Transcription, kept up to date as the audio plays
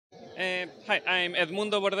Hi, I'm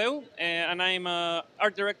Edmundo Bordeu, and I'm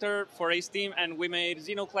art director for Ace Team, and we made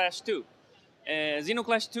Zeno Clash II. Zeno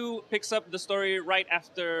Clash II picks up the story right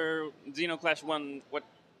after Zeno Clash 1,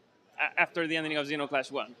 after the ending of Zeno Clash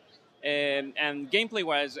 1. And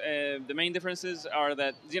gameplay-wise, the main differences are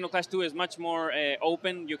that Zeno Clash 2 is much more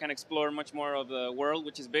open. You can explore much more of the world,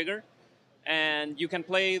 which is bigger. And you can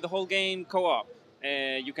play the whole game co-op.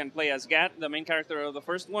 You can play as Gat, the main character of the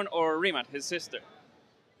first one, or Rimat, his sister.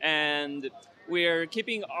 And we're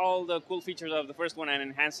keeping all the cool features of the first one and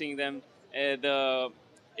enhancing them.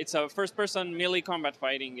 It's a first-person melee combat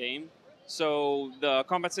fighting game, so the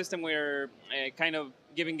combat system we're kind of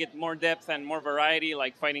giving it more depth and more variety,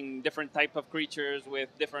 like fighting different type of creatures with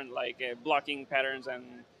different blocking patterns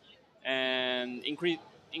and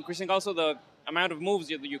increasing also the amount of moves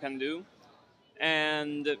you can do.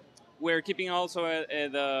 And we're keeping also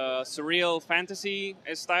the surreal fantasy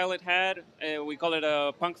style it had. We call it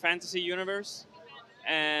a punk fantasy universe.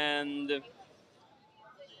 And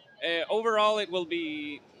overall, it will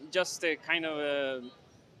be just a kind of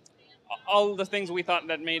all the things we thought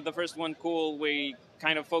that made the first one cool. We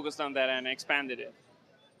kind of focused on that and expanded it.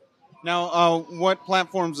 Now, what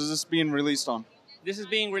platforms is this being released on? This is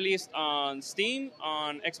being released on Steam,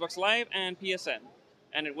 on Xbox Live, and PSN,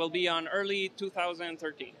 and it will be on early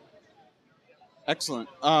 2013. Excellent.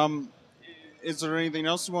 Is there anything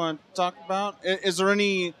else you want to talk about? Is there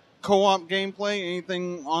any co-op gameplay,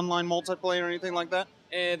 anything online multiplayer, or anything like that?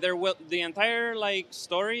 The entire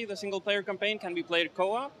story, the single player campaign, can be played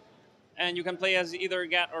co-op, and you can play as either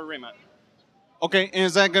Gat or Rimat. Okay, and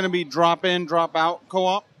is that going to be drop in, drop out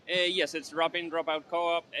co-op? Yes, it's drop in, drop out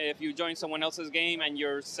co-op. If you join someone else's game and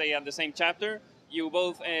you're, say, at the same chapter, you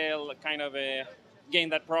both gain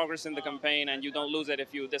that progress in the campaign, and you don't lose it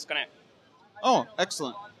if you disconnect. Oh,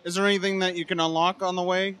 excellent. Is there anything that you can unlock on the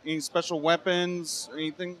way? Any special weapons,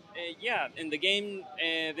 anything? Yeah, in the game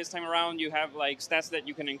this time around, you have stats that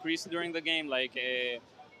you can increase during the game, like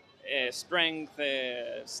strength,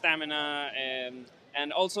 stamina,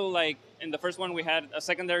 and also in the first one we had a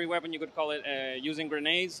secondary weapon, you could call it, using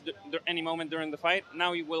grenades any moment during the fight.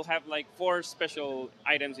 Now you will have 4 special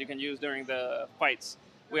items you can use during the fights.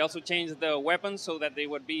 We also changed the weapons so that they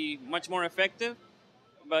would be much more effective.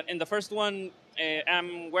 But in the first one,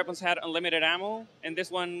 weapons had unlimited ammo. In this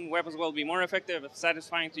one, weapons will be more effective,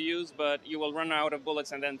 satisfying to use, but you will run out of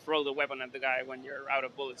bullets and then throw the weapon at the guy when you're out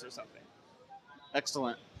of bullets or something.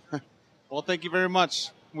 Excellent. Well, thank you very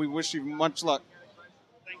much. We wish you much luck.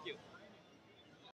 Thank you.